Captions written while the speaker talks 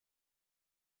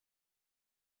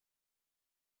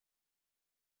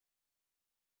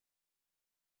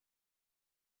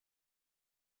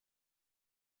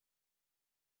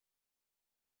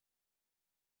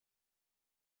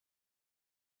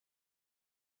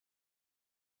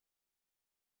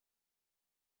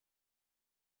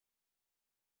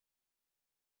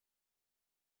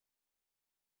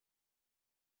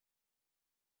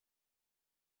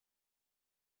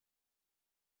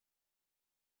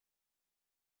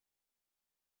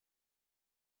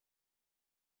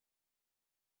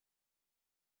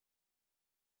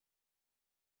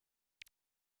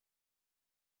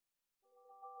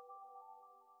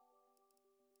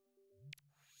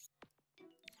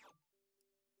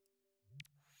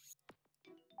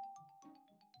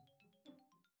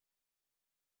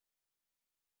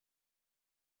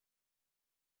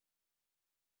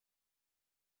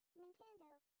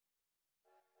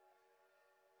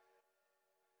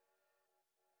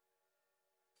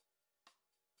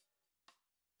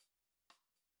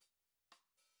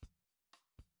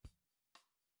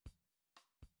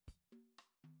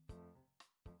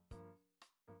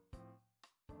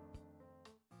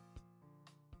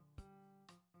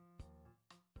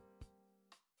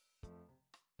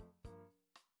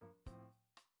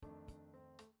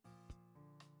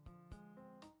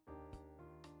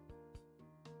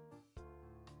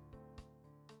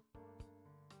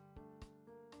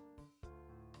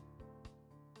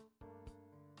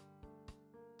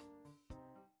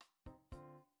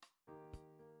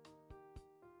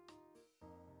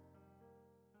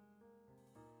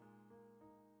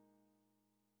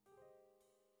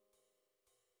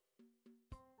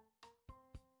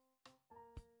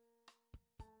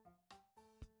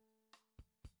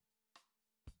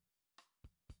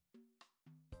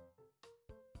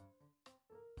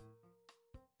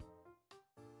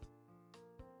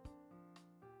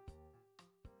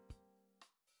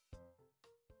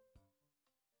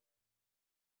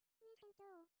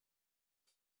Nintendo.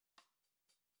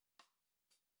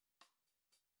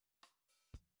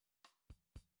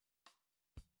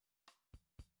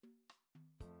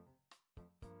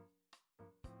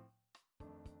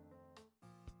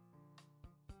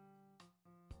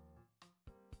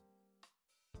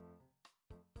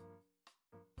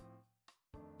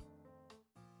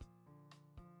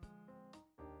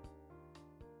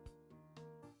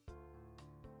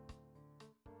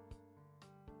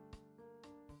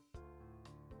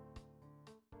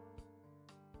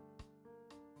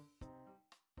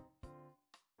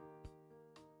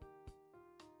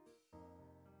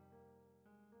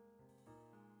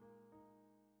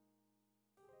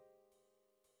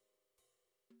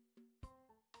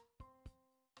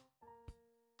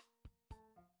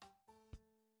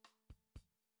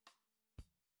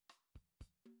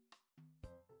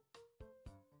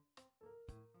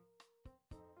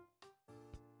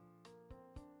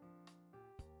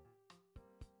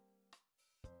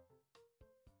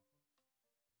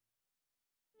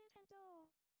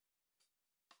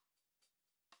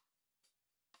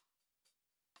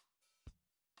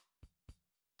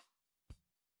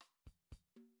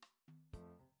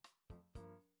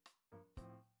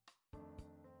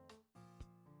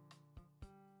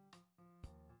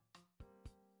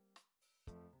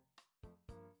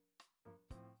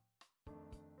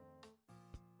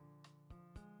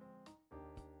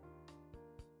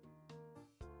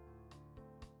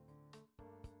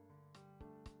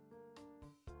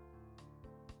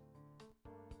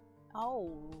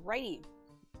 Alrighty.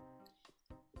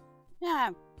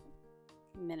 Yeah,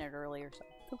 a minute early or so.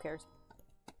 Who cares?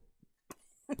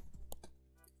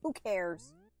 Who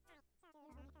cares?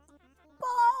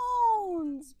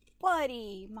 Bones!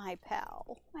 Buddy, my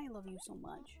pal. I love you so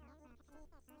much.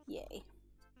 Yay.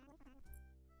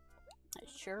 It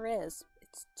sure is.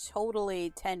 It's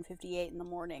totally 10:58 in the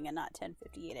morning and not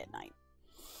 10:58 at night.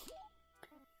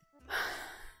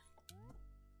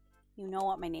 You know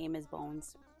what my name is,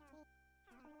 Bones.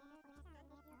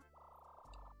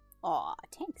 Aw,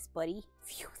 thanks, buddy.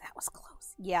 Phew, that was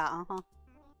close. Yeah, uh-huh.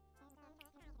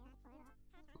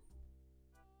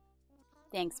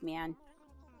 Thanks, man.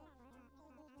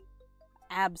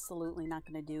 Absolutely not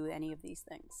going to do any of these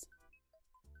things.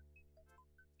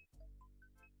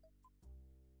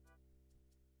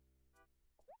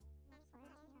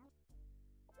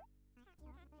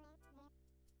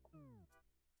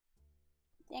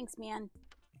 Thanks, man.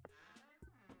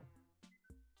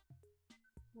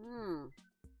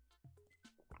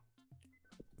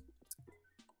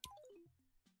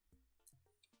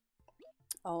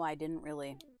 Oh, I didn't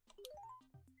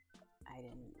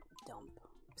dump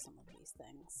some of these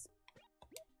things.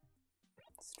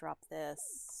 Let's drop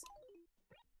this.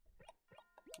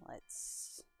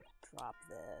 Let's drop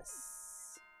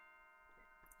this.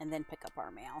 And then pick up our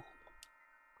mail.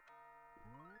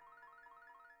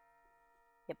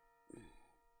 Yep.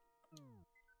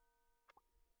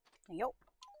 Yo.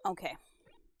 Okay.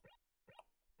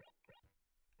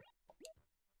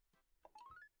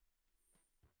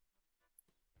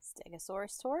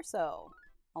 Stegosaurus torso.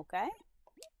 Okay.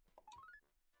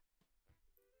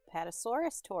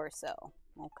 Patasaurus torso.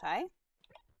 Okay.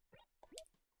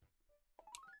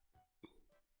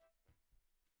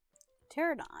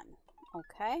 Pterodon.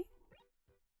 Okay.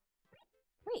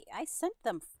 Wait, I sent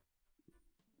them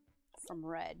from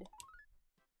Red.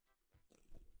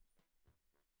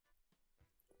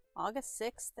 August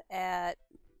 6th at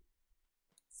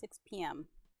 6 p.m.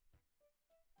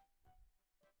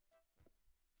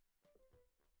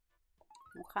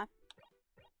 Okay.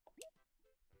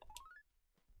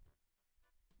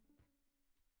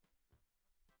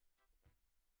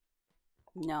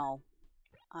 No,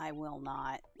 I will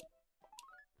not.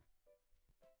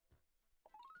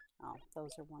 Oh,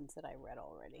 those are ones that I read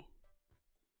already.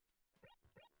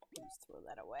 Just throw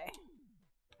that away.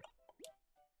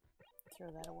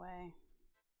 Throw that away.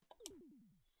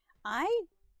 I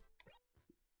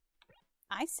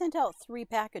sent out 3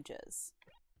 packages.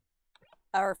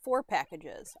 Or 4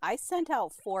 packages. I sent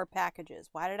out 4 packages.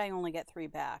 Why did I only get 3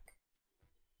 back?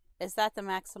 Is that the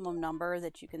maximum number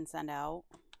that you can send out?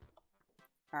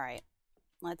 Alright.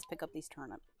 Let's pick up these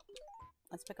turnips.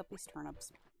 Let's pick up these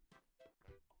turnips.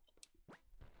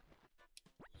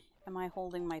 Am I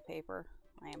holding my paper?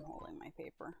 I am holding my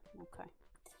paper. Okay.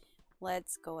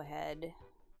 Let's go ahead.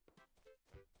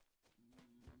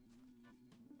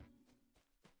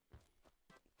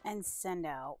 And send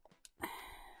out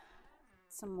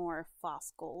some more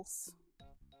fossils.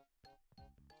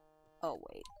 Oh,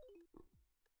 wait.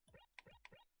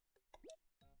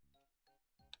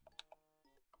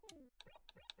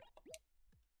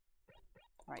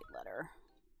 Right letter.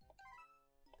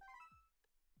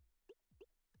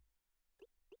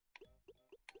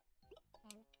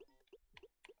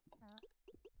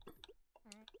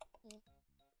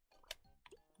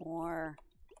 More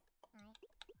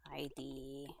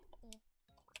ID.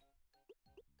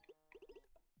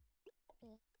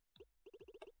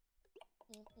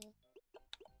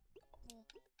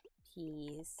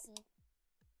 Peas.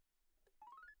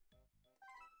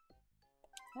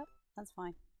 Yep, that's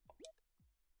fine.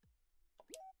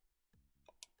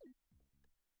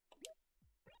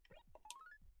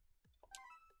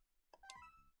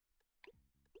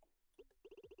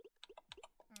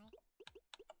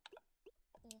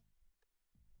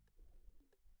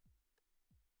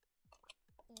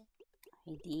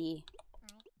 ID.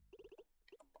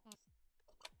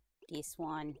 This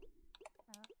one.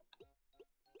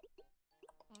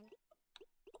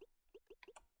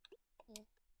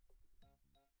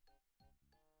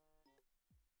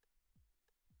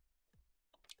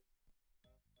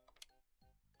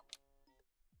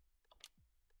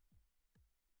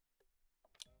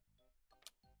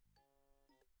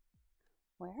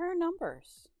 Where are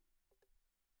numbers?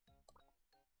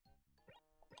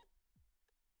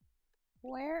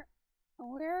 Where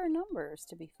are numbers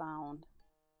to be found?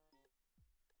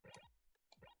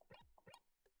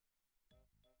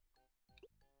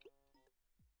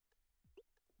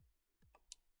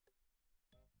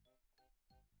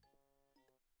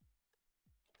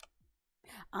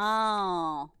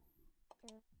 Oh.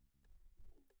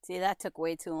 See, that took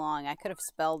way too long. I could have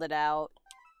spelled it out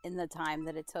in the time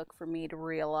that it took for me to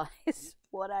realize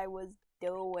what I was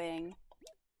doing.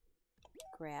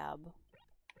 Grab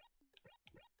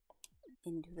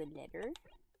into the letter.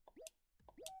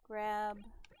 Grab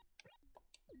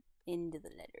into the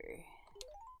letter.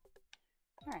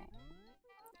 Alright.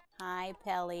 Hi,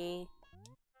 Pelly.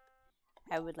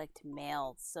 I would like to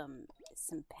mail some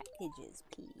packages,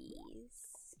 please.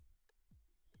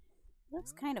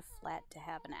 Looks kind of flat to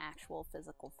have an actual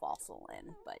physical fossil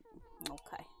in, but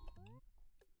okay.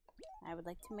 I would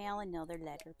like to mail another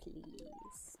letter,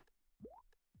 please.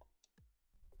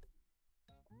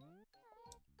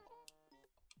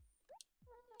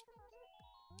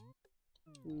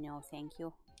 No, thank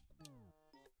you.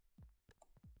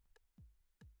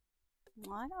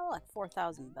 Well, I got like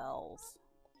 4,000 bells.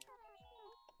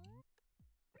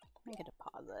 Make a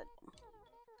deposit.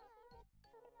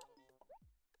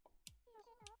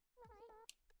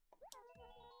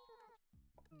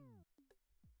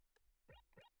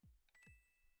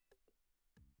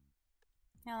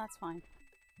 Yeah, that's fine.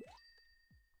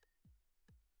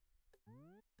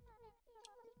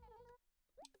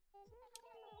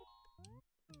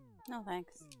 No,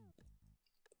 thanks.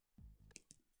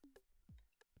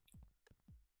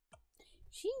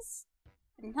 She's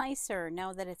nicer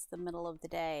now that it's the middle of the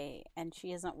day and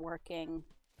she isn't working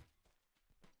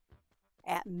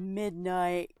at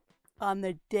midnight on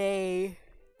the day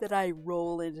that I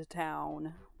roll into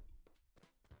town.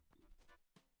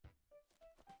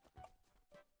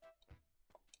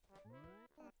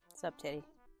 What's up, Titty?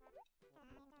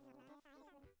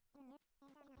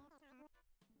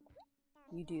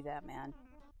 You do that, man.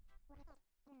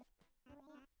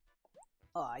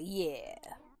 Oh, yeah.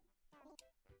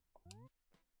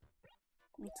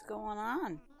 What's going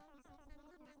on?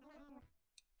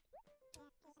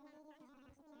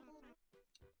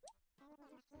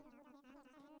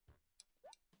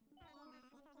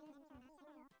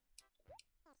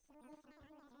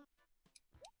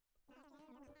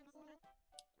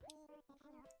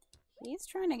 He's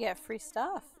trying to get free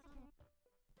stuff.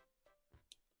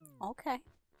 Okay.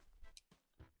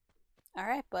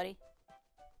 Alright, buddy.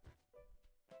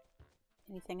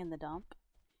 Anything in the dump?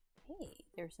 Hey,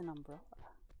 there's an umbrella.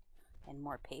 And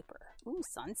more paper. Ooh,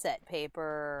 sunset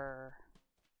paper.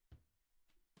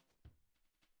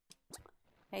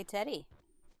 Hey, Teddy.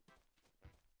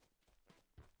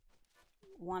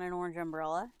 Want an orange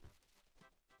umbrella?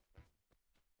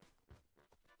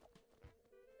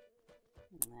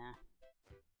 Nah.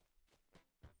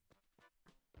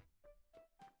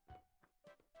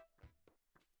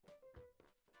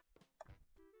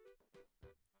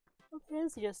 It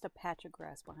is just a patch of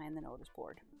grass behind the notice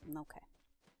board. Okay.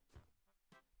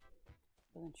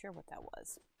 Wasn't sure what that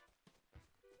was.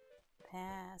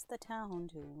 Past the town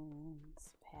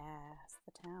tunes. Past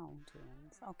the town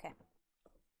tunes. Okay.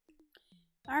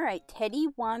 Alright, Teddy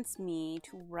wants me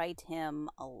to write him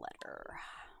a letter.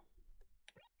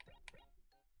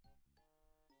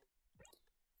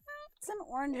 It's an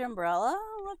orange umbrella.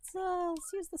 Let's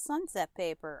use the sunset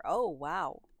paper. Oh,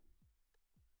 wow.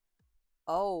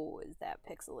 Oh, is that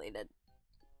pixelated?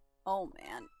 Oh,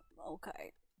 man.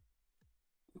 Okay.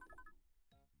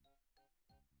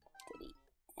 Teddy.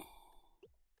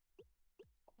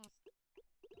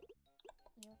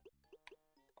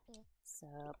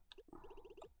 Sup?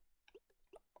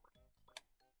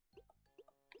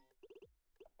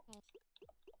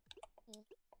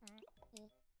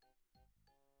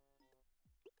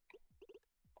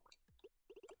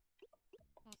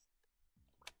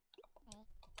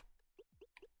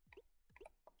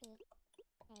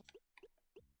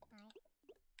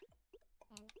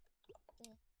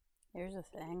 Here's a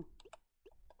thing.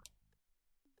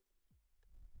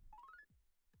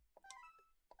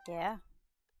 Yeah.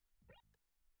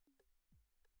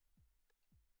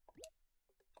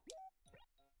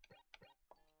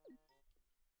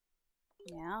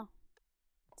 Yeah.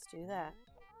 Let's do that.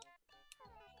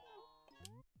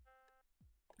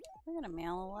 We're gonna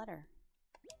mail a letter.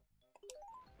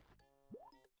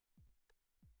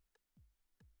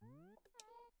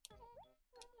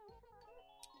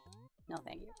 No,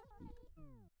 thank you.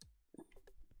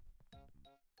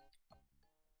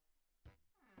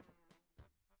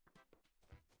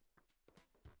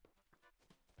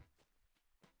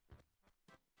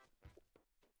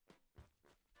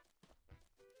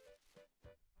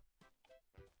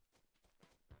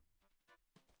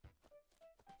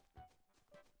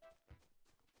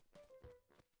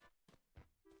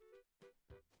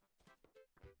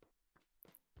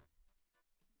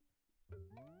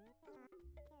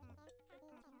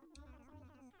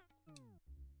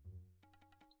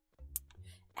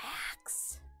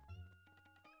 Axe.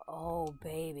 Oh,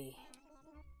 baby.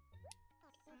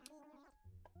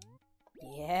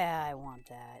 Yeah, I want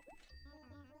that.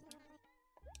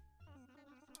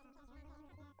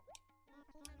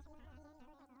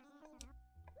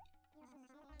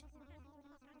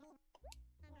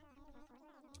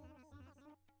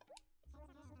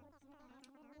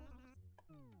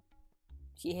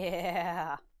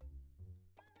 Yeah.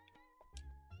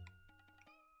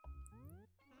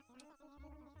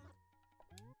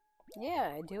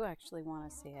 Yeah, I do actually want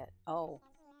to see it. Oh.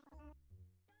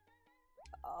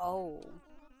 Oh.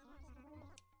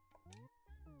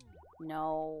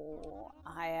 No,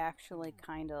 I actually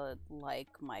kind of like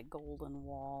my golden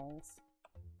walls.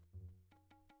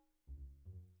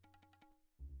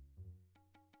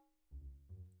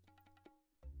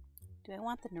 Do I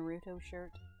want the Naruto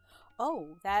shirt? Oh,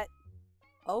 that...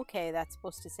 Okay, that's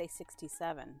supposed to say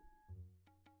 67.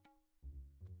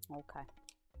 Okay.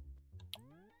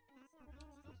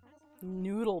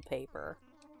 Noodle paper.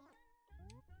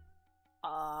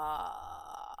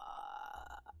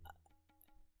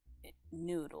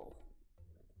 Noodle.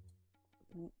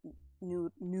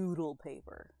 Noodle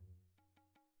paper.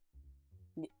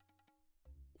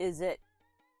 Is it...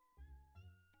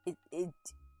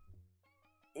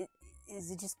 Is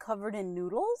it just covered in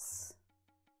noodles?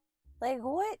 Like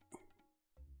what?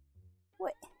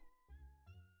 What?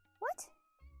 What?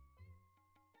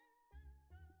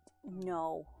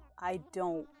 No, I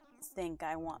don't think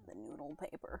I want the noodle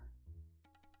paper.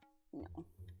 No,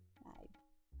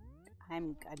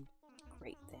 I'm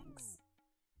great, thanks.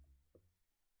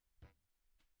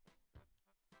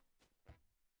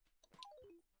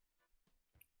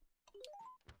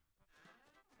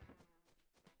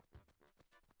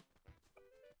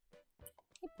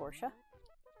 Hey, Portia.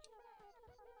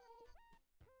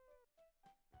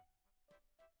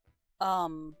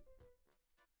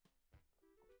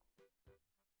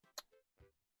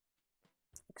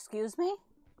 Excuse me?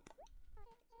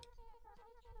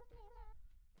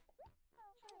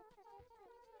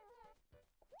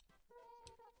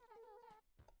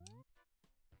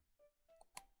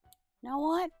 Know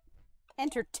what?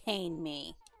 Entertain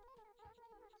me.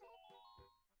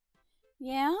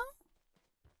 Yeah?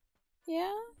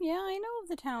 Yeah, I know of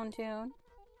the town tune.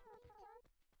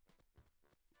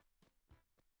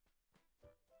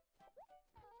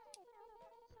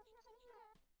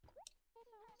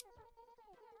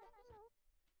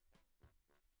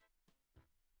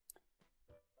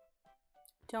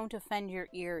 Don't offend your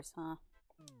ears, huh?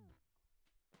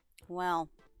 Well.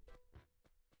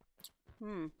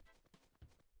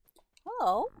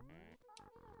 Hello.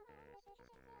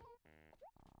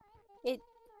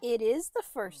 It is the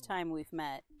first time we've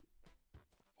met.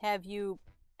 Have you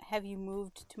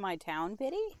moved to my town,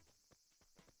 Biddy?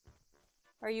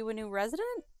 Are you a new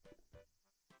resident?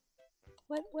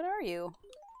 What are you?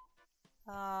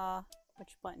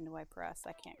 Which button do I press?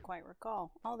 I can't quite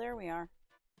recall. Oh, there we are.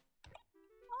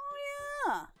 Oh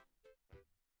yeah.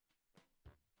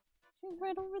 She's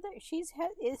right over there.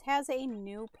 Has a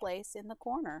new place in the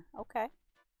corner. Okay.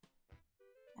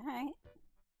 All right.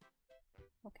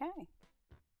 Okay.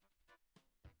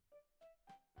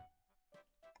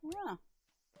 Yeah.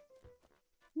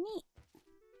 Neat.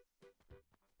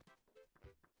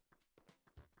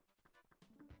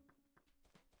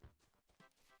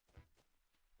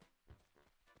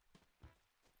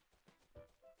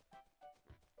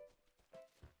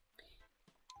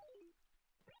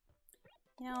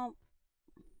 You know,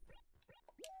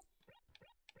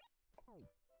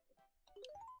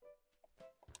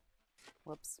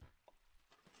 whoops.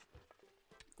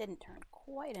 Didn't turn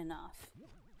quite enough.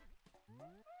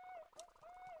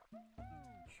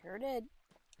 Sure did.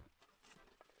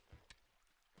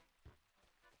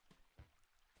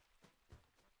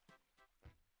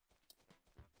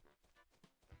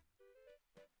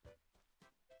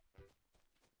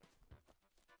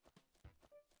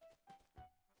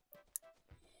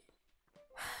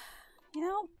 You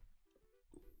know,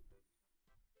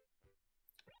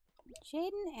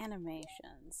 Jaden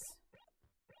Animations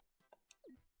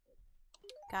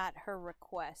got her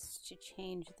request to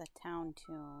change the town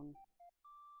tune.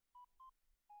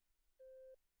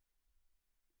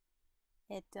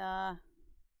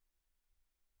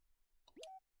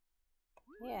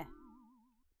 Yeah.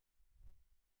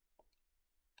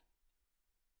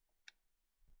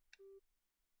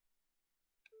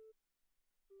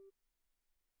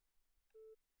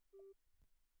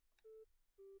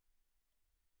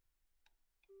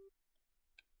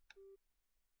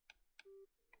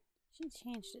 She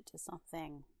changed it to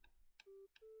something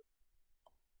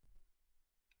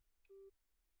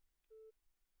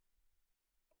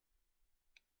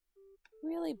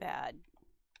really bad.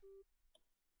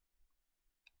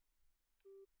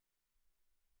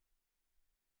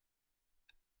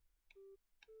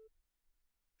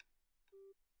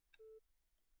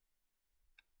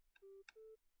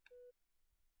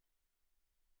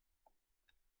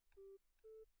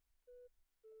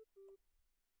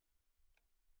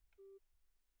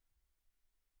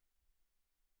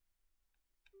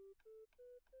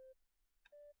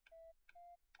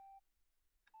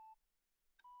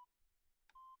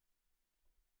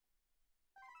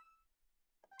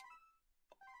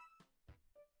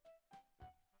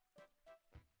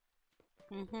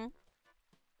 Mm-hmm.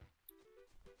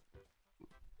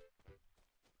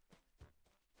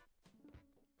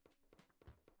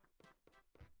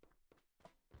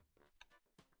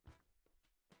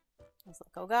 I was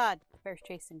like, oh God, the bear's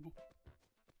chasing me.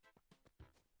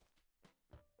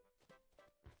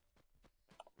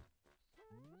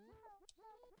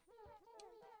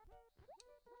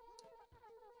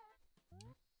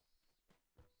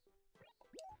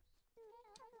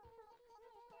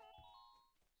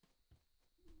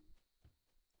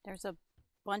 There's a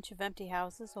bunch of empty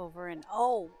houses over in, as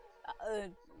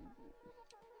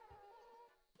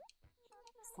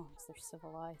long as they're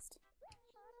civilized.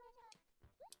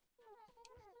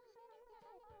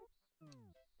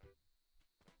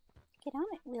 Get on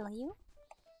it, will you?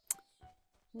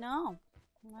 No,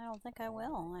 I don't think I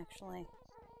will, actually.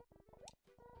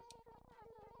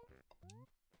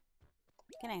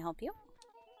 Can I help you?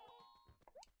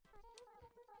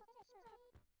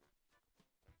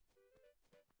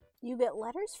 You get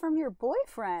letters from your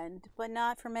boyfriend, but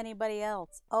not from anybody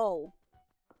else. Oh.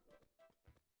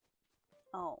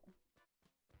 Oh.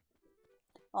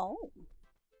 Oh.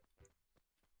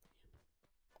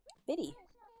 Biddy,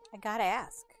 I gotta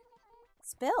ask.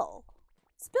 Spill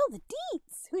the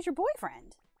deets. Who's your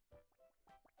boyfriend?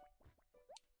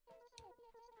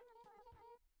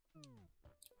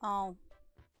 Oh.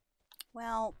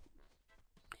 Well,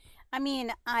 I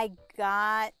mean, I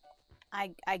got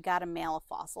a mail a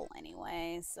fossil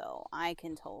anyway, so I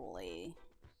can totally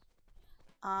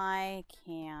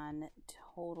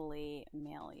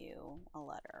mail you a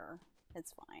letter.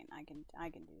 It's fine. I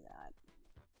can do that.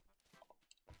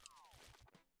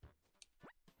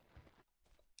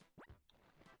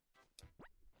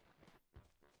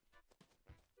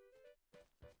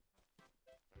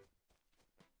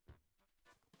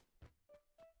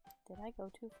 Did I go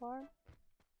too far?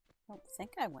 I don't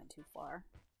think I went too far.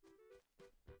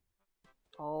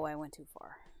 Oh, I went too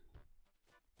far.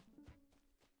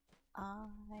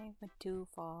 I went too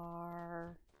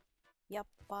far. Yep,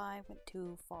 I went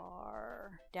too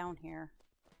far. Down here.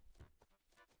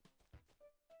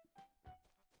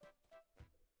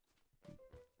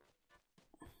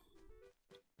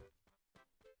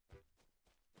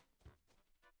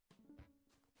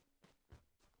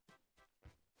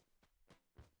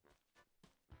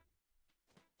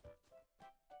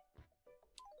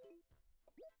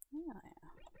 Yeah.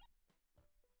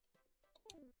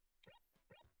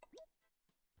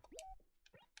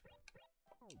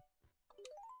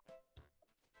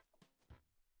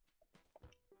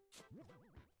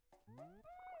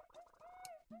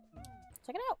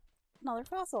 Check it out. Another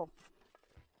fossil.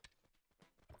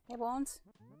 Hey, Bones.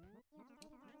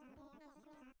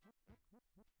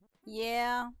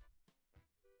 Yeah.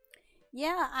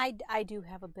 Yeah, I do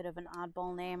have a bit of an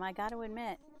oddball name, I gotta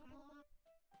admit.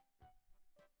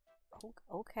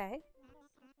 Okay.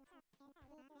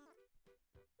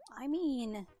 I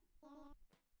mean...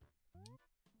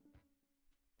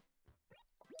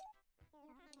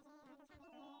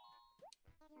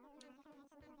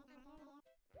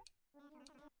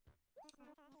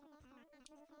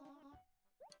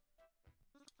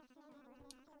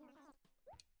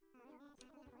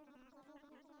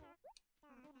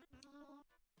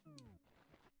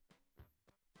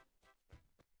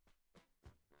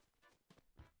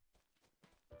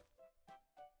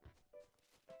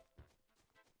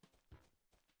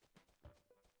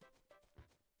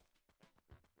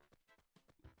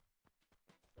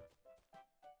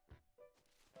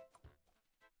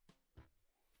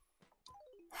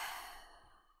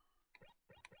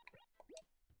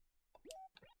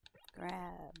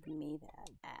 grab me that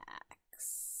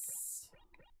axe.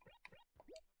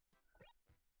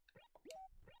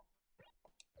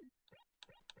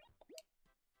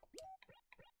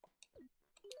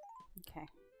 Okay.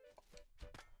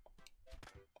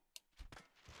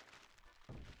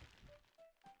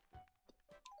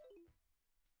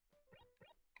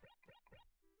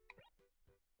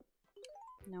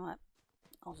 You know what?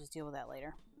 I'll just deal with that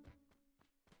later.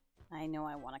 I know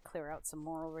I want to clear out some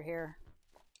more over here.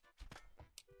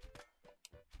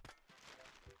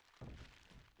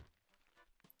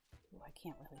 Ooh, I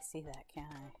can't really see that, can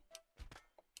I?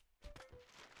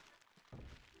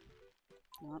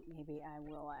 Well, maybe I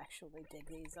will actually dig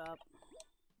these up.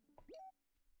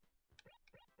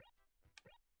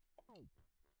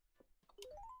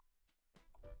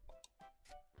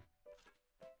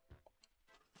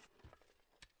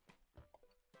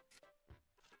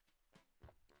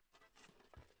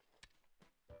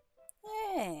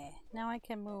 Hey, now I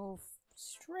can move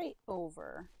straight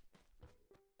over.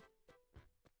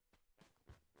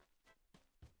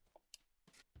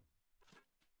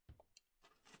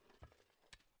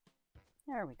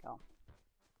 There we go.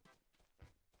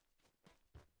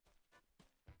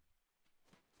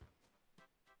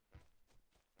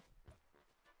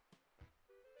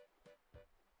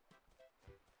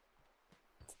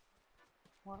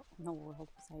 What in the world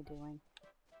was I doing?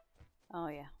 Oh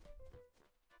yeah.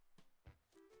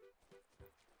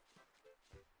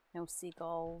 No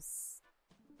seagulls.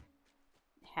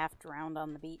 Half drowned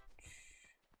on the beach.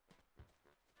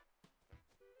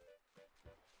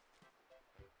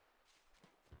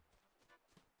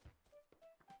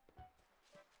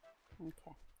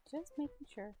 Okay, just making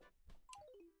sure.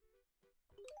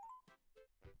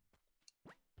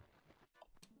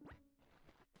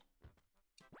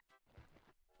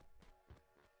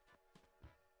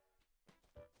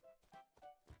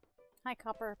 Hi,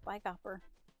 Copper. Bye, Copper.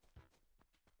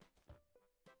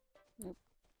 Nope.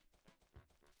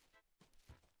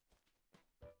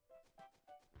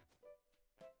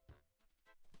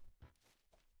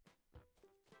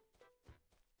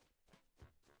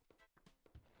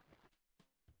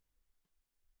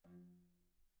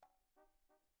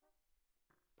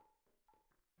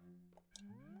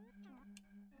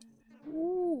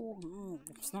 Ooh.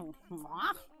 What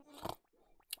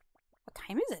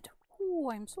time is it? Oh,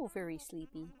 I'm so very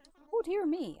sleepy. Oh dear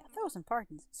me, 1,000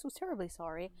 pardons. So terribly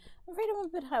sorry. I'm afraid I'm a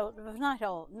bit out of night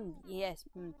all. Yes,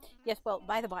 yes, well,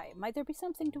 by the by, might there be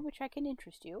something to which I can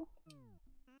interest you?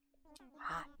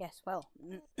 Ah, yes, well,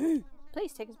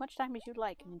 please take as much time as you'd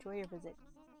like and enjoy your visit.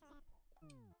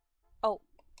 Oh,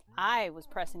 I was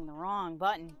pressing the wrong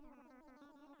button.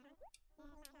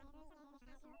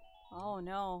 Oh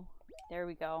no, there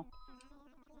we go.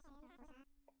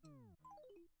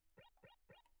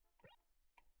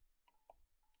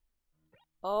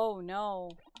 Oh no,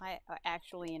 I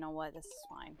actually, you know what, this is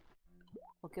fine.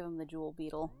 We'll give him the jewel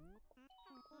beetle.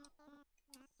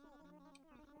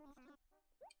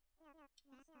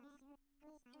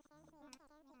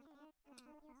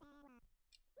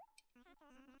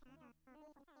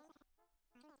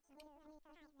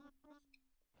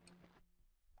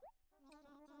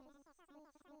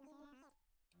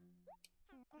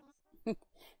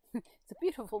 It's a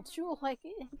beautiful jewel like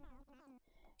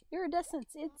iridescence.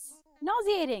 It's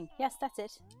nauseating. Yes, that's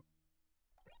it.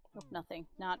 Nope, nothing.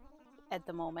 Not at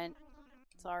the moment.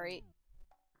 Sorry.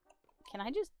 Can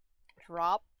I just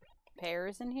drop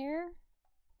pears in here?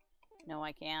 No,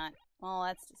 I can't. Well,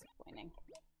 that's disappointing.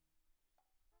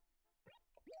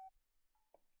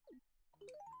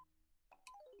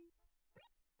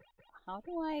 How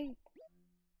do I...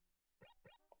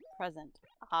 Present.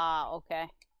 Ah, okay.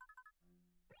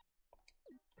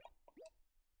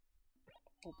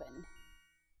 Open.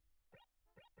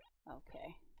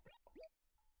 Okay.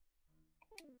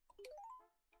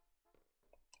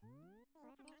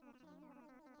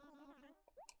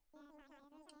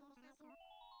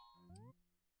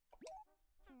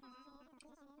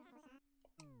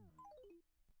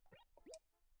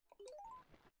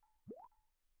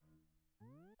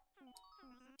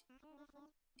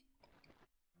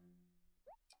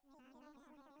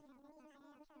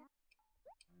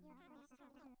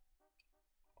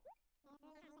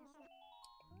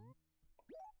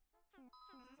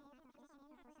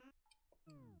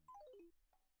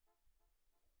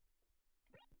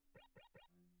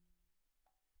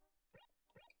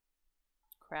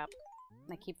 Crap.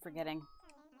 I keep forgetting.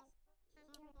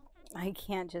 I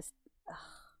can't just... Ugh.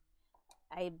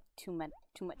 I have too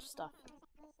much stuff.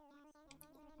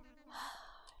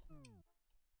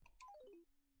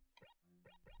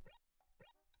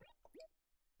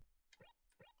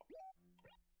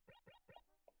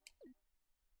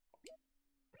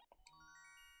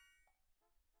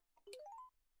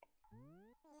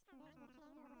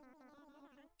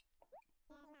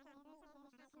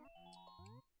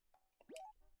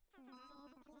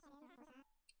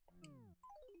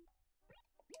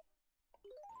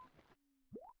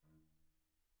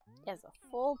 has a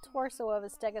full torso of a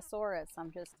Stegosaurus.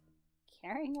 I'm just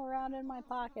carrying around in my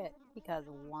pocket because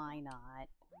why not?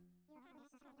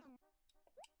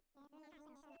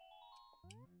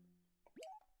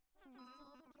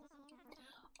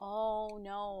 Oh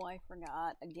no, I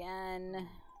forgot again.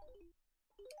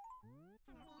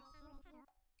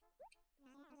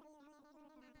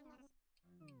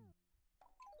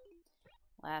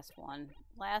 Last one.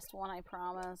 Last one, I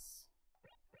promise.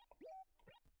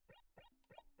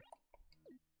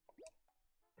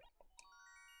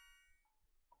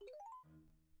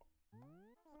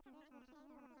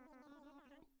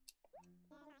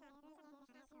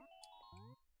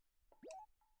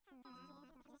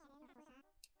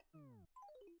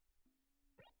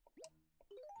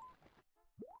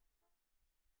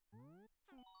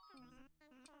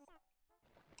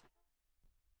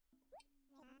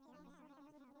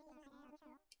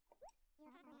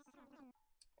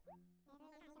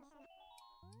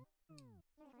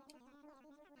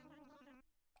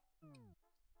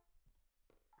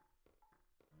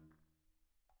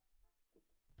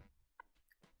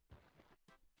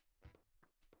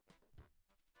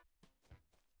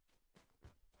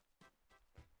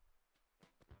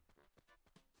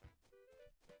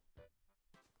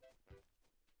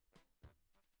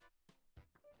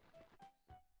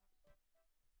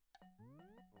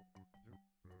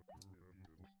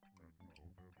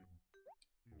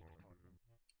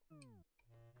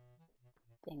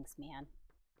 Thanks, man.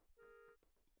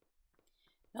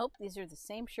 Nope, these are the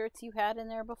same shirts you had in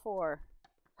there before.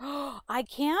 I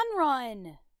can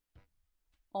run!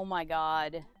 Oh my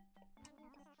god.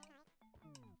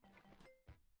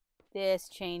 This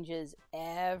changes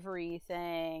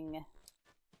everything.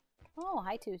 Oh,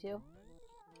 hi, Tutu.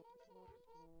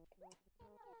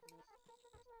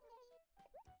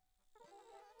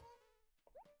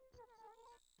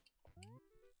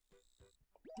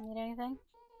 Need anything?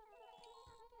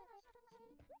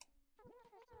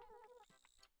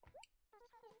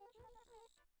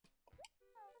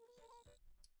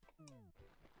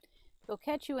 Go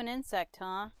catch you an insect,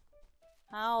 huh?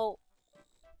 How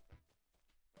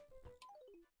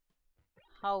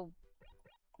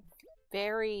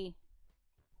very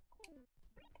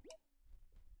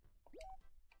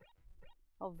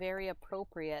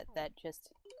appropriate that just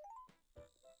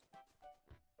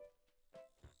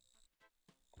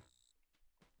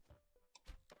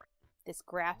this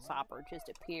grasshopper just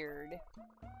appeared.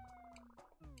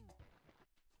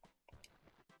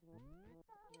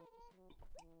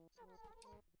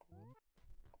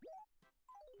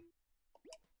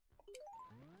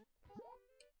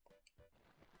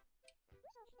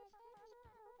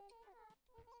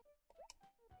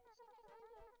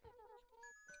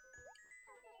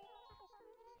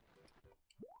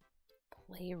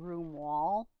 Playroom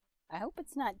wall? I hope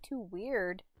it's not too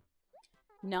weird.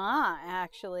 Nah,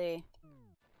 actually.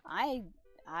 I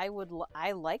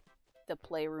like the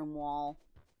playroom wall.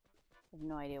 I have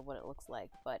no idea what it looks like,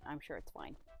 but I'm sure it's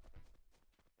fine.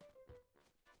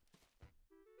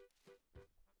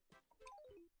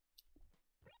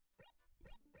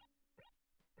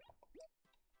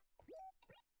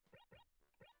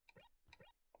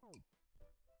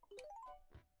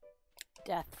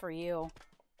 Death for you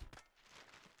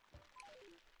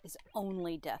is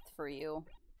only death for you.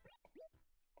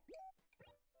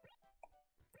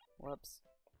 Whoops.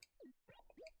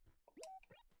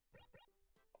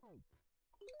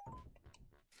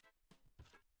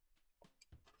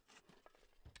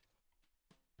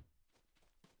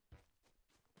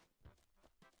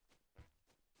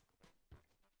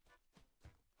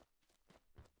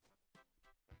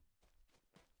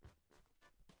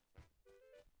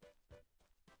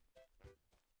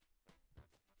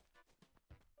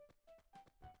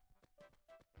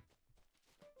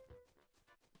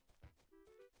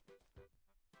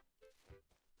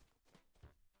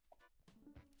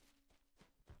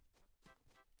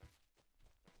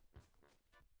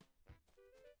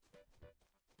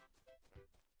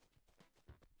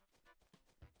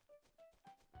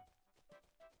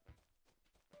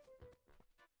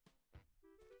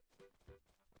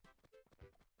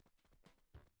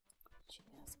 She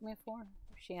asked me for?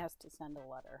 She has to send a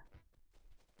letter.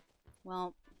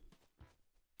 Well,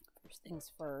 first things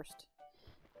first.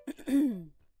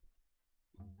 I'm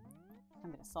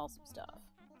gonna sell some stuff.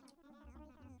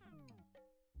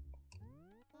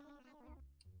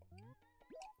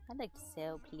 I'd like to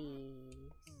sell,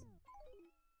 please.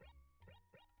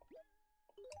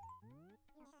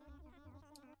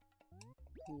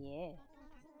 Yeah.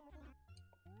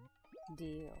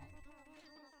 Deal.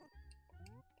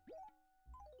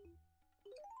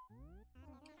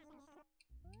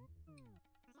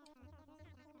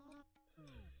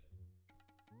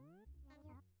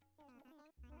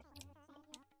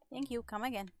 Thank you. Come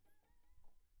again.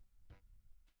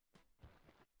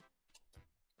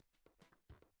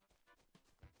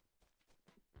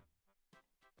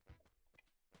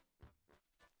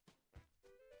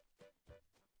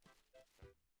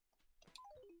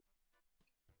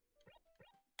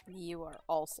 You are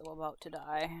also about to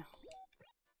die.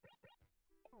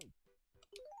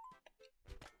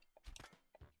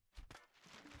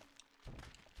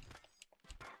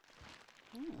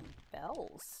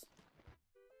 Bells.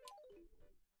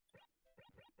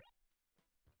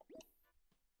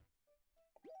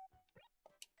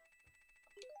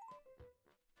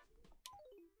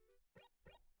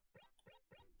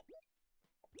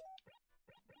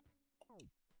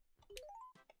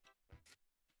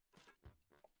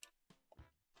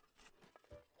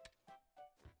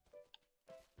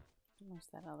 Where's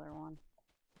that other one?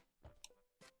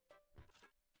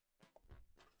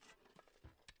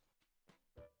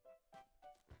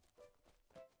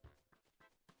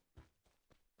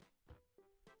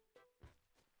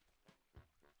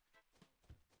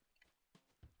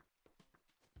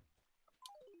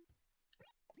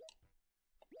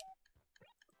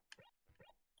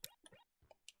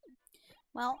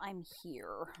 Well, I'm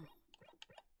here.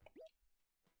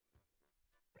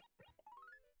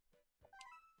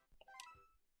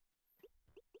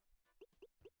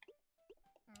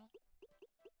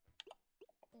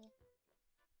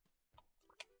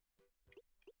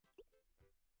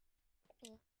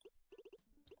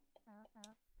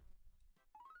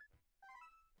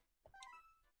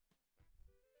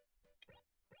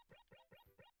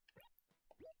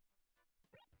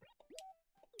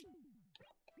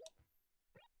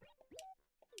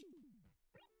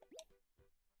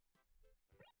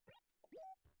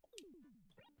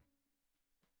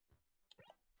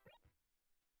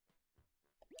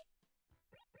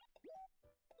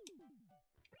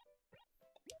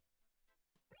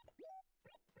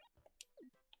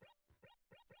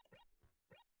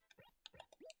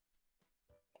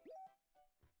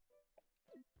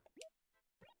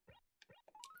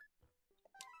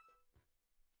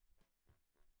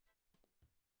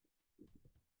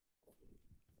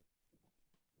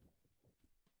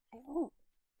 Oh.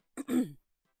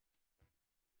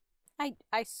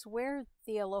 I swear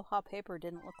the Aloha paper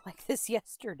didn't look like this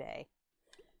yesterday.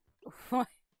 What?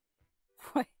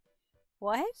 What?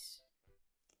 What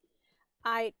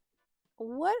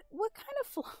kind of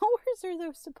flowers are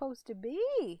those supposed to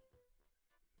be?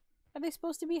 Are they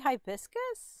supposed to be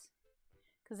hibiscus?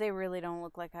 Because they really don't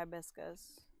look like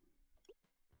hibiscus.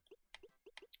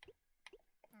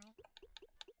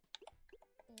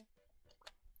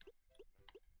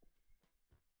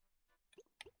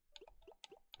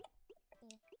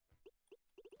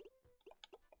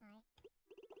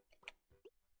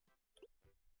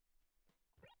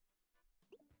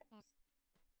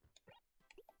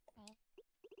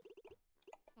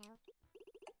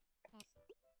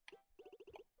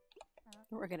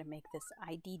 We're gonna make this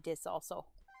ID dis also.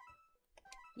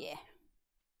 Yeah.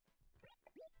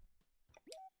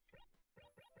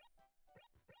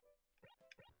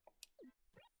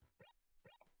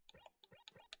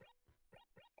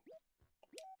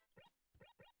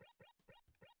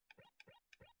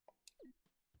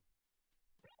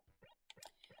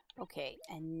 Okay,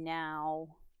 and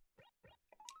now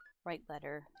write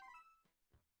letter.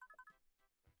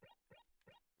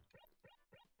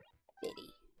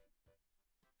 Biddy.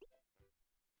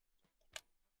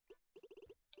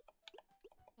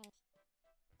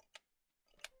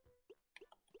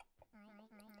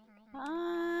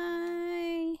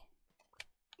 Hi.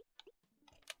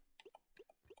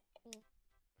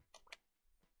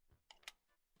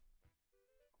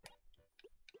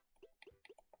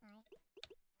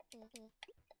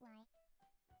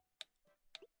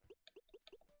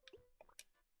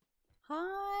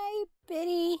 Hi,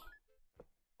 Biddy.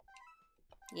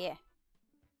 Yeah.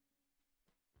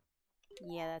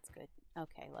 Yeah, that's good.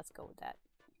 Okay, let's go with that.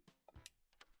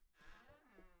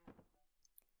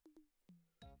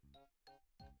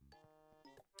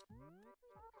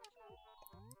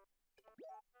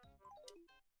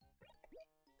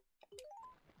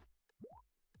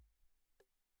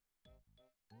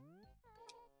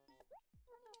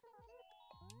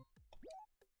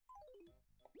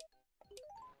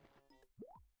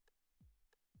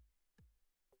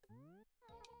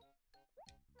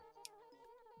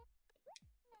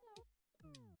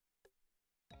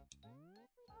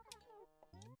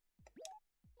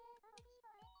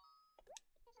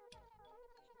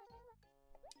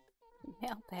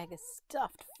 Mailbag is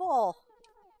stuffed full.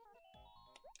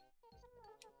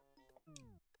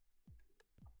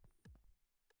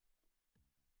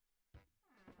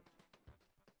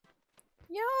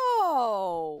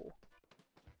 Yo!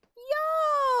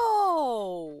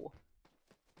 Yo!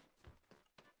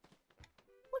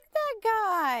 Look at that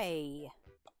guy!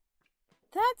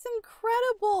 That's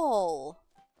incredible!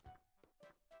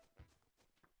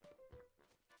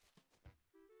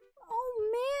 Oh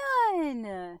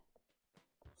man!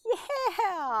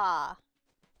 Yeah!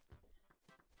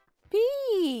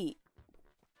 Pete!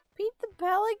 Pete the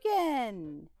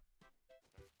Pelican!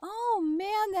 Oh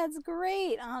man, that's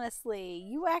great, honestly.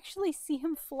 You actually see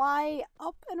him fly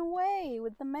up and away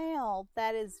with the mail.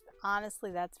 That is,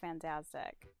 honestly, that's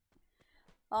fantastic.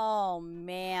 Oh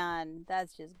man,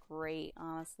 that's just great,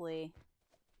 honestly.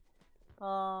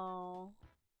 Oh.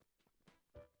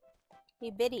 Hey,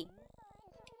 Biddy.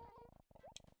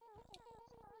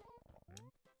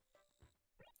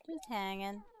 Just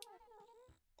hanging.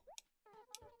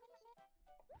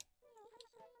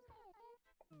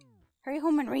 Hurry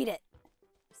home and read it.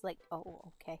 It's like, oh,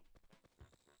 okay.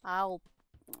 I'll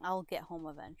get home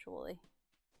eventually.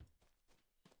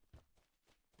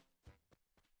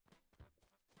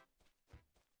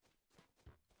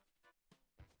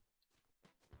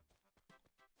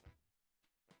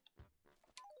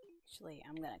 Actually,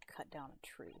 I'm gonna cut down a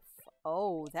tree.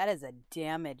 Oh, that is a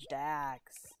damaged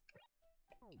axe.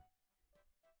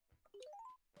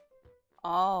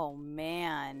 Oh,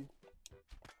 man.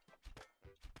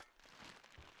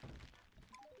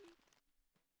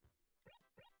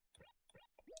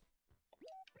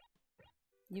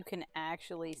 You can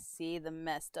actually see the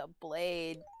messed up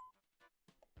blade.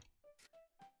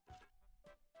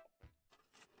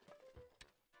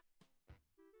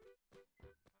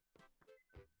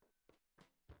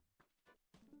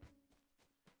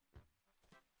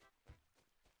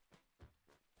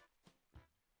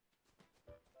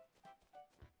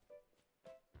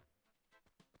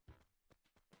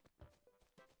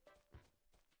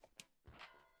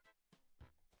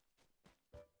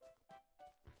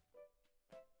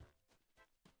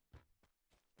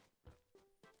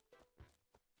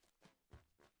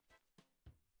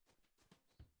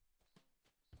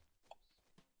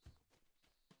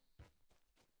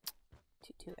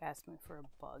 Tutu asked me for a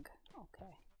bug.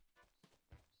 Okay.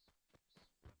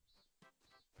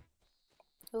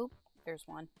 Oop, there's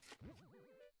one.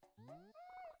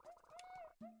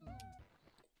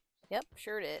 Yep,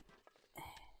 sure did.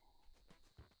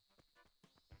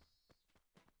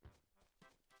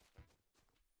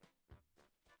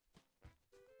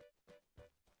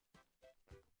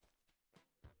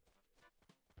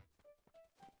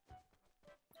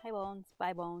 Hi, Bones.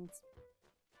 Bye, Bones.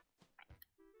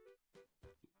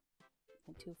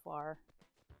 Went too far.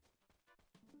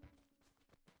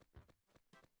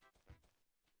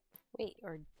 Wait,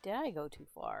 or did I go too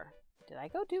far? Did I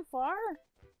go too far?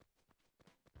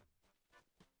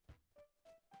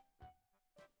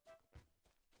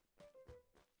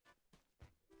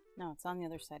 No, it's on the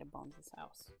other side of Bones'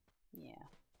 house. Yeah.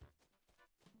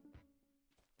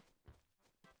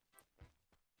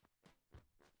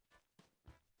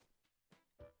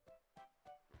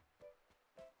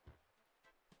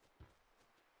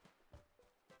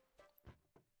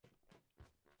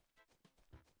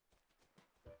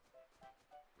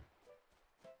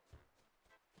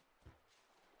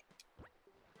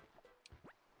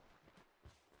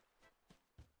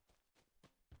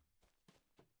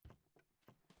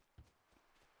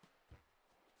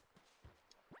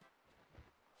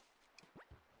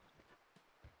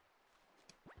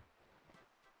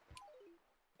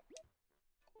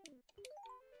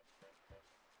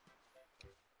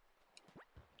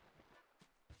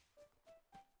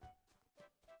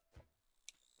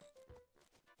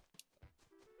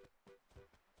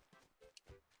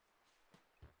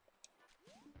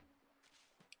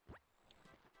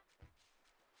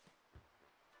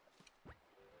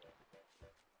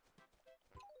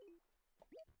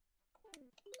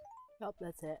 Oh,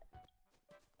 that's it.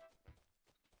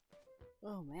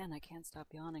 Oh man, I can't stop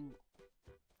yawning.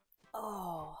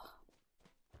 Oh.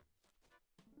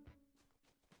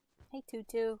 Hey,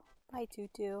 Tutu. Bye,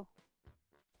 Tutu.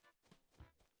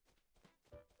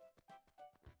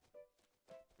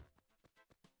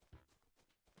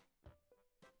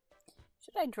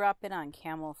 Should I drop in on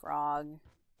Camel Frog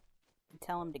and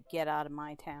tell him to get out of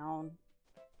my town?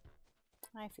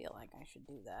 I feel like I should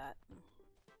do that.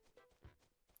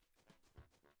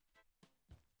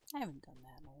 I haven't done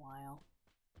that in a while.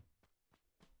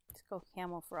 Let's go,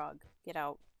 Camel Frog. Get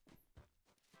out.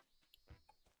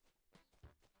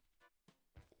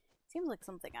 Seems like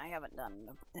something I haven't done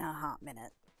in a hot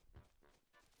minute.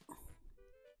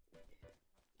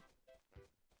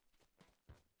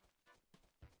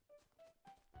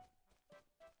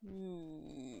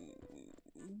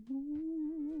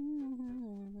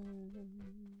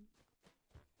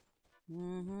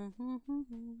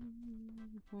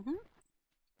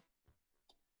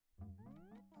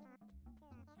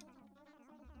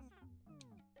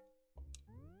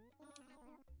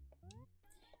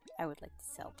 I would like to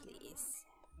sell, please.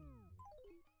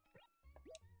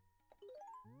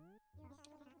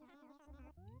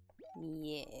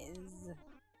 Yes.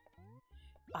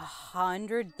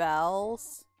 100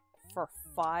 bells for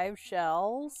 5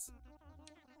 shells?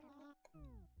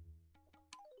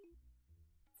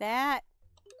 That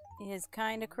is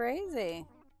kind of crazy.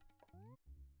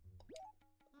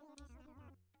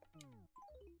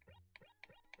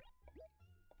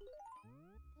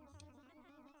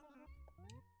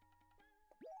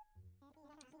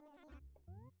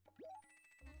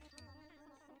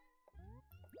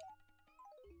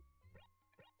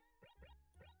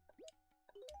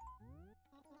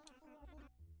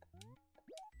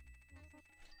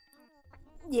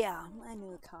 Yeah, I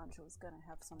knew the conch was gonna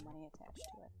have some money attached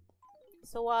to it.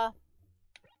 So, what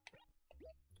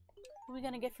are we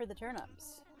gonna get for the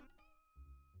turnips?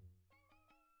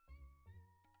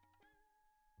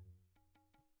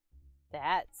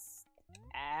 That's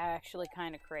actually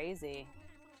kind of crazy.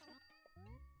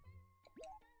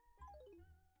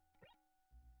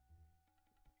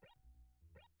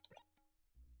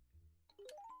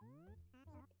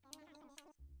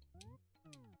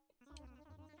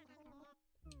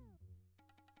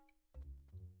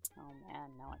 Oh man,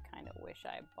 now I kind of wish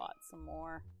I bought some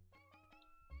more.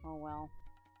 Oh well.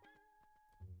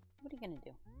 What are you gonna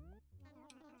do?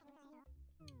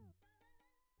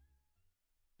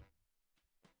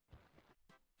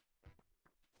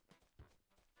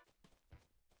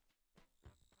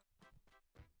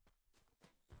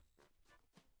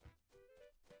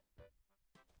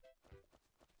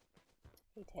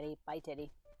 Hey Teddy, bye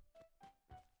Teddy.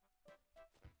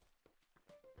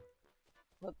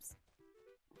 Whoops.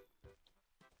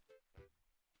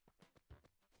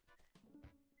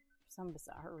 For some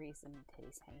bizarre reason,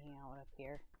 Teddy's hanging out up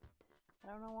here. I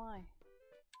don't know why.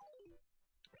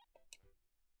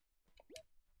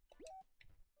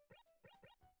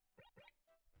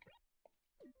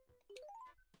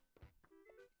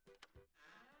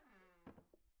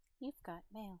 You've got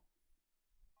mail.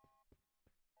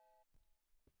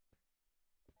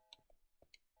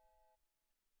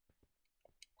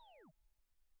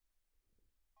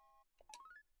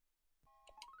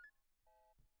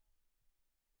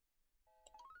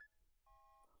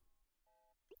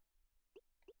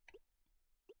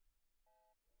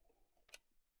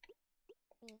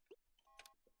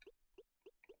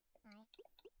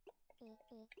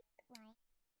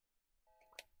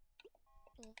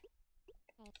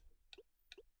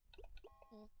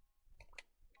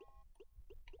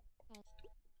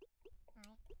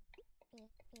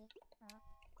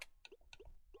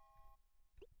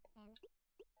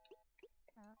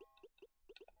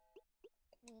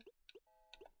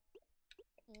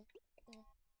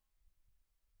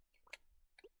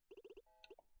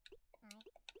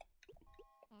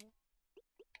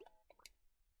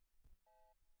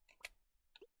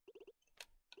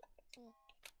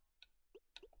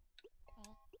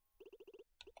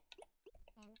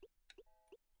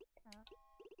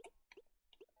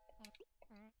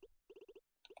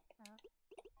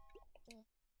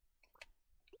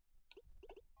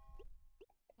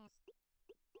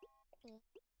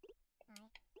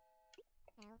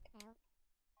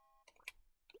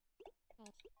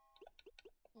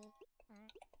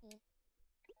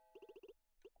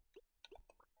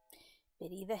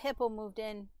 Biddy the hippo moved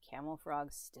in. Camel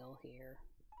Frog's still here.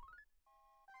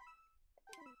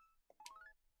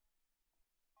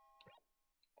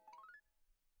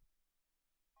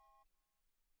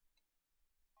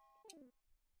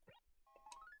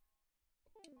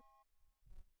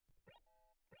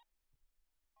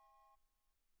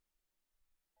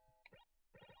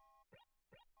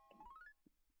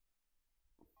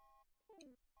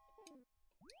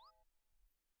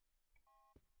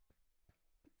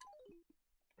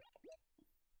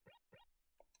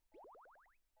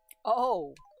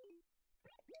 Oh!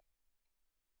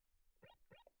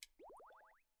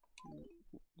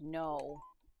 No.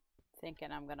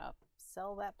 Thinking I'm gonna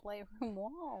sell that playroom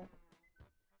wall.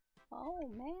 Oh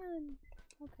man.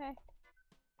 Okay.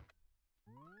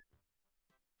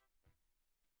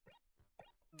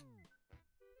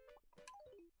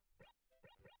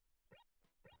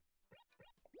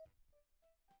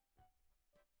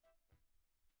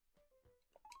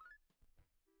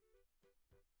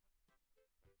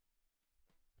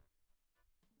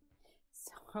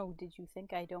 So, did you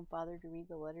think I don't bother to read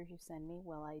the letters you send me?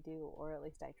 Well, I do, or at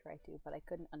least I try to, but I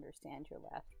couldn't understand your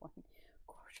last one.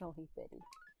 Cordially, Biddy.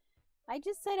 I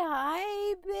just said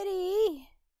hi, Biddy.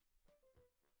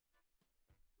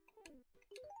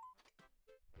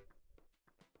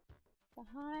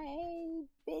 Hi,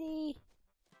 Biddy.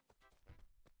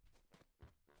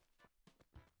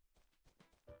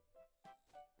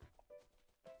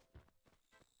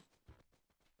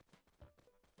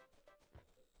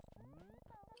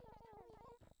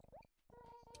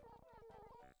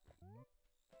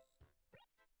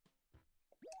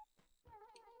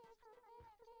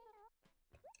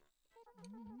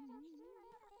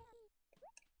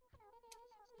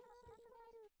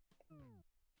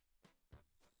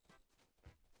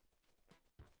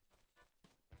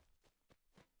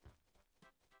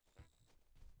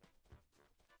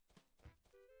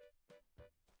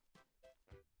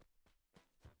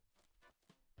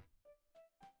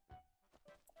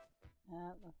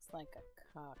 That looks like a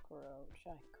cockroach.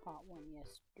 I caught one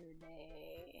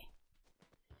yesterday.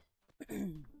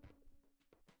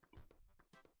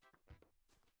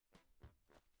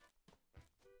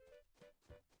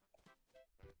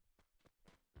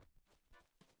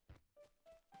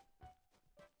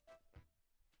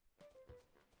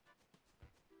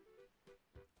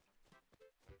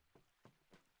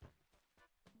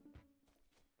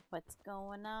 What's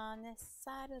going on this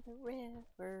side of the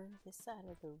river? This side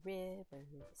of the river,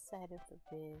 this side of the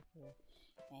river.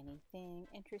 Anything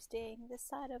interesting this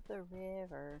side of the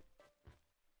river?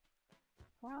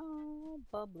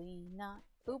 Probably not.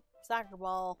 Oop, soccer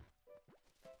ball.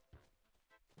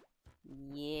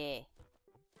 Yeah.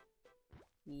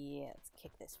 Yeah, let's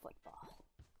kick this football.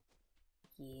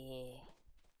 Yeah.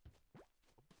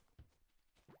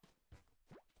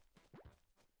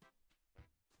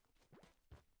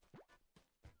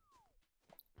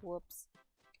 Whoops.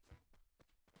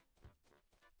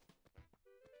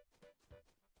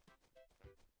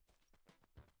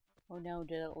 Oh no,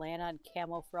 did it land on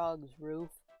Camel Frog's roof?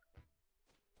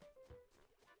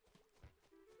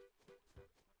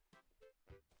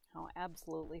 How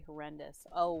absolutely horrendous.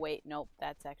 Oh wait, nope,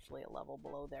 that's actually a level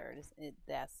below there.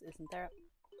 That's, isn't there?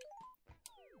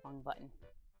 Wrong button.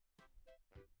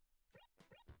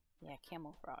 Yeah,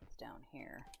 Camel Frog's down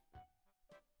here.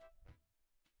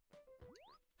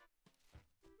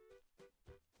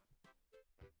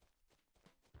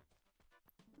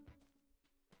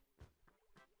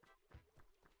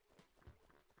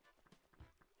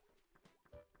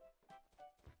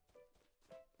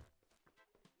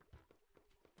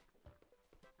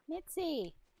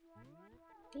 Mitzi!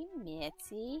 Hey,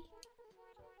 Mitzi.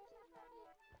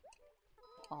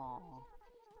 Aw.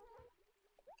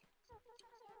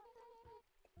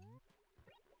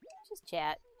 Just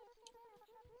chat.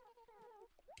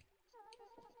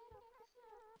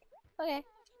 Okay.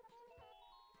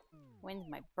 When's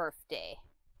my birthday?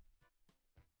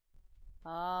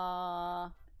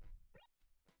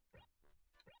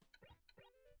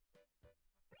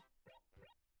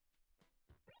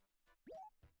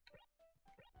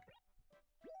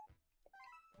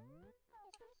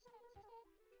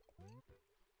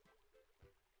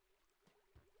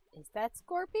 Is that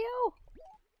Scorpio?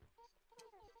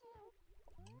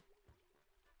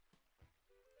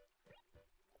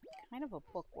 Kind of a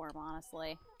bookworm,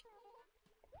 honestly.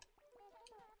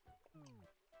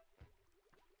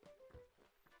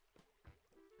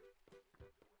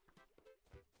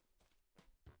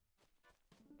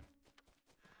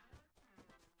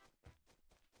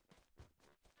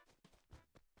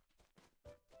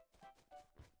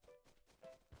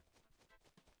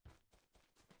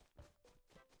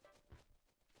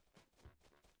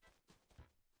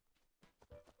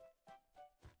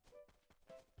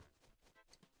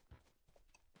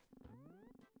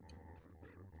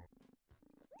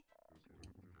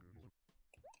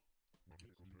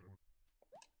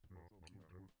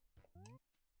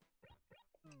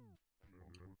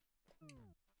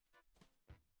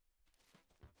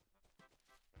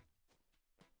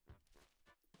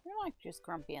 You're not just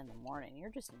grumpy in the morning, you're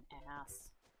just an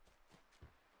ass.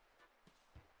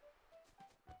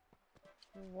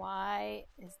 Why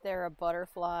is there a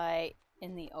butterfly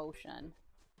in the ocean?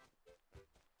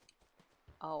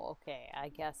 Oh, okay, I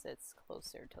guess it's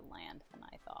closer to land than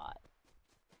I thought.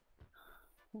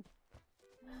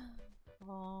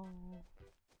 Oh.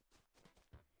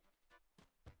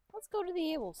 Let's go to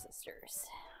the Able Sisters.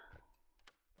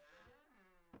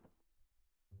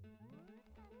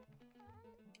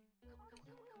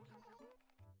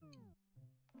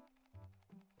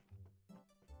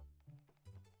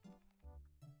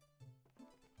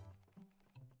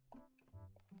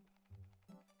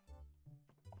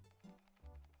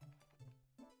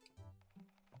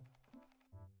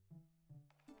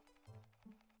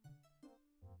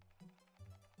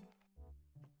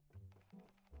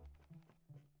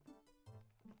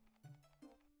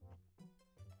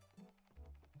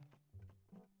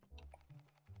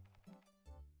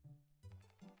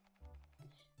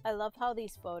 I love how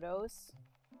these photos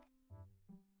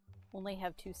only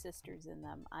have 2 sisters in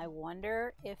them. I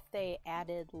wonder if they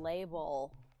added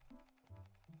label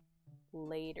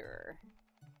later.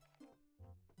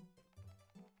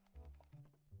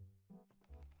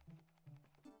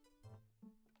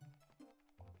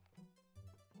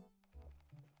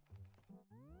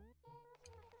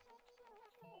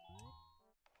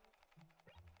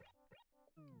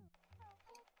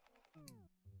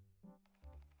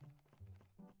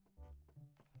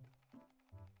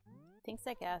 Thanks,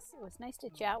 I guess. It was nice to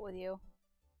chat with you.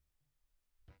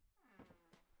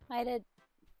 Why did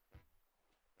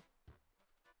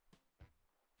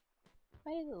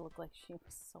it look like she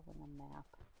was sewing a map?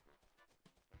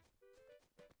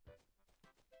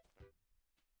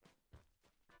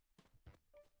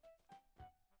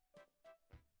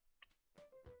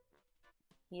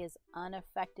 He is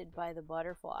unaffected by the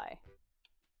butterfly.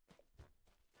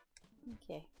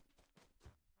 Okay.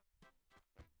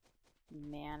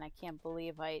 Man, I can't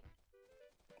believe I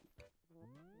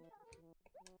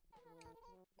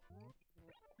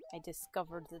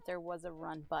discovered that there was a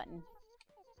run button.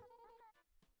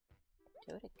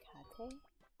 Dodekate?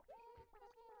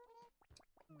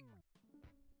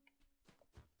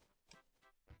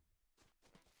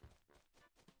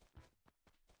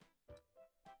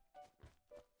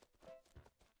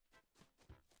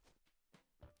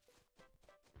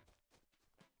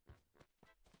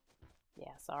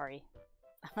 Yeah, sorry.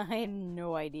 I had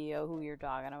no idea who you're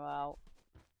talking about.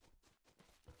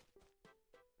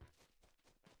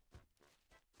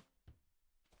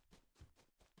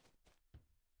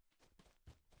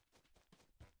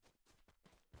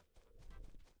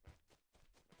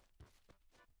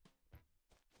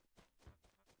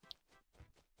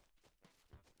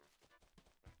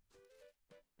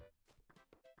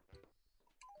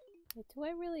 Do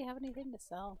I really have anything to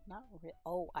sell? Not really.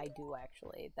 Oh, I do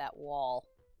actually. That wall.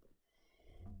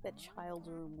 That child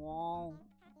room wall.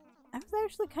 I was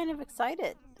actually kind of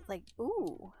excited. Like,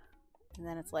 ooh. And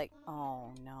then it's like,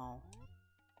 oh no.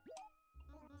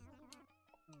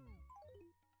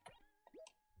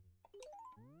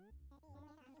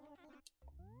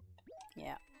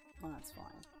 Yeah, well, that's fine.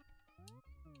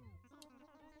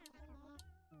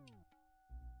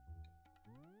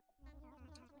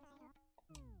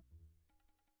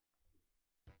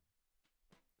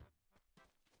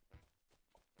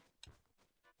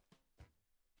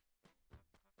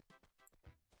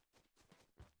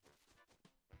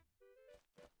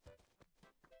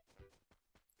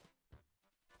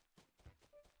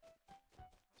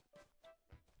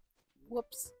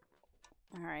 Whoops.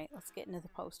 Alright, let's get into the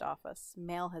post office.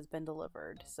 Mail has been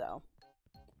delivered, so.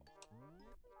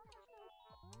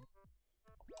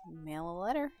 Mail a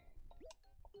letter.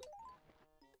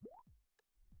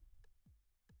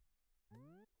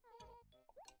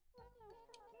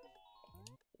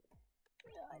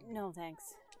 No,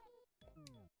 thanks.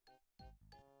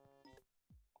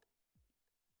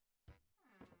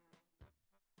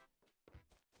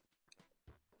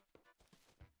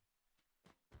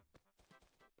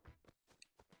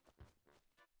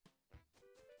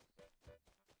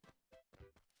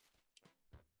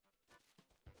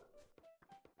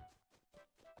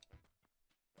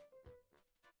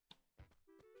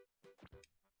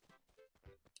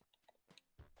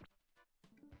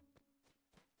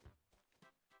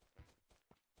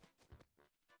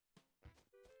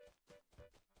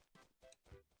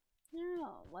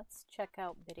 Now, let's check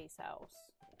out Biddy's house.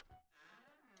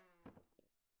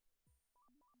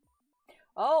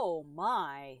 Oh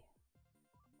my.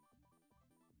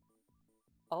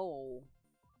 Oh.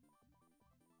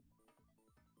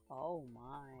 Oh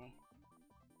my.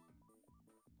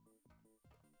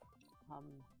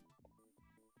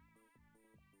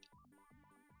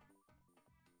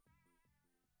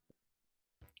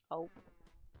 Oh.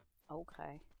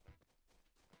 Okay.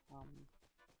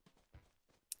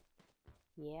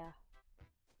 Yeah.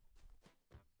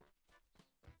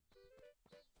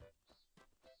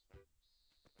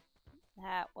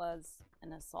 That was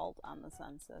an assault on the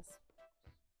census.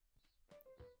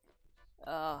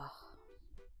 Ugh.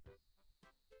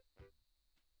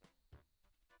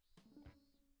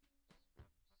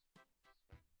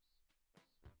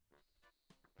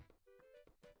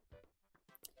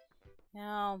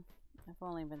 Now, I've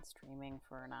only been streaming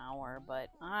for an hour, but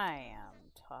I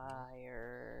am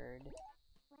tired.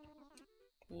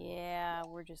 Yeah,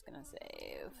 we're just gonna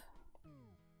save.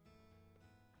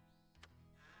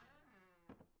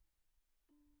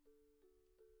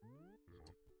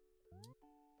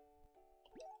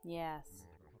 Yes.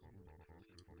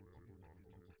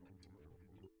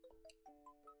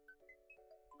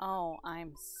 Oh,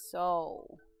 I'm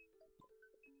so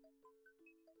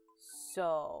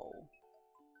So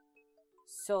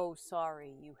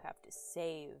sorry you have to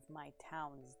save my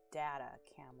town's data,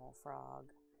 Camel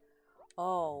Frog.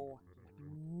 Oh,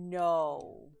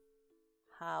 no.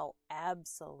 How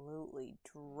absolutely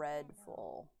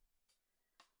dreadful.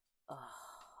 Ugh.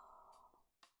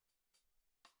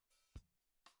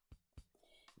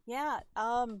 Yeah,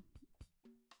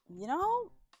 you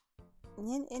know,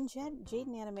 in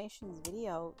Jaden Animation's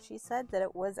video, she said that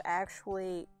it was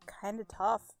actually kind of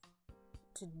tough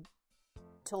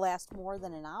to last more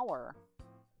than an hour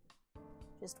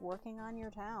just working on your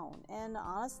town. And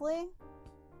honestly,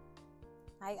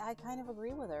 I kind of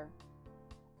agree with her.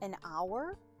 An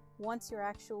hour? Once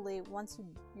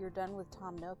you're done with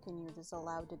Tom Nook and you're just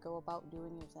allowed to go about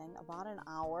doing your thing, about an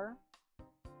hour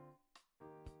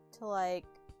to like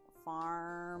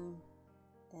farm,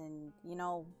 and you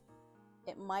know,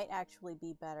 it might actually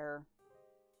be better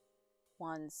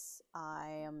once I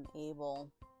am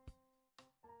able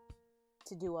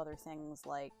to do other things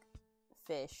like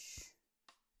fish.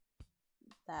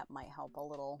 That might help a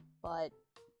little, but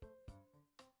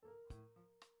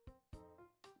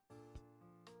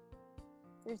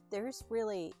there's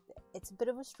really, it's a bit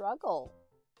of a struggle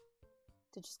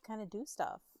to just kind of do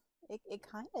stuff. It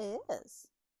kind of is.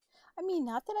 I mean,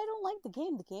 not that I don't like the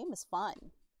game. The game is fun.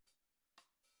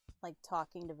 Like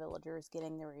talking to villagers,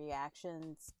 getting their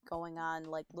reactions, going on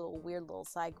like weird little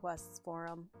side quests for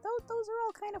them. Those are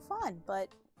all kind of fun, but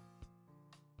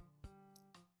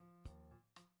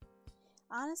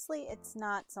honestly, it's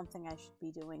not something I should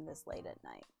be doing this late at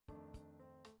night.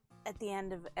 At the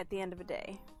end of a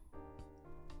day.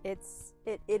 It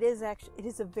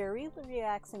is a very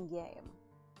relaxing game,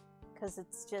 because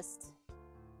it's just,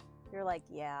 you're like,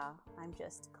 yeah, I'm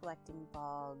just collecting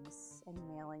bugs and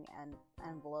mailing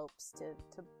envelopes to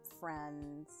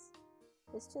friends.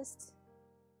 It's just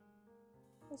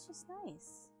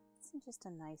nice. It's just a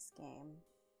nice game.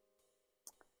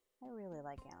 I really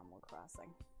like Animal Crossing.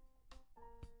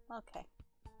 Okay.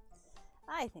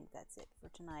 I think that's it for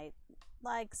tonight.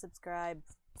 Like, subscribe,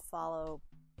 follow,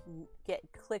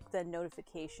 click the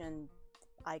notification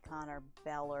icon or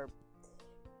bell or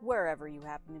wherever you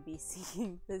happen to be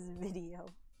seeing this video.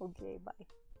 Okay, bye.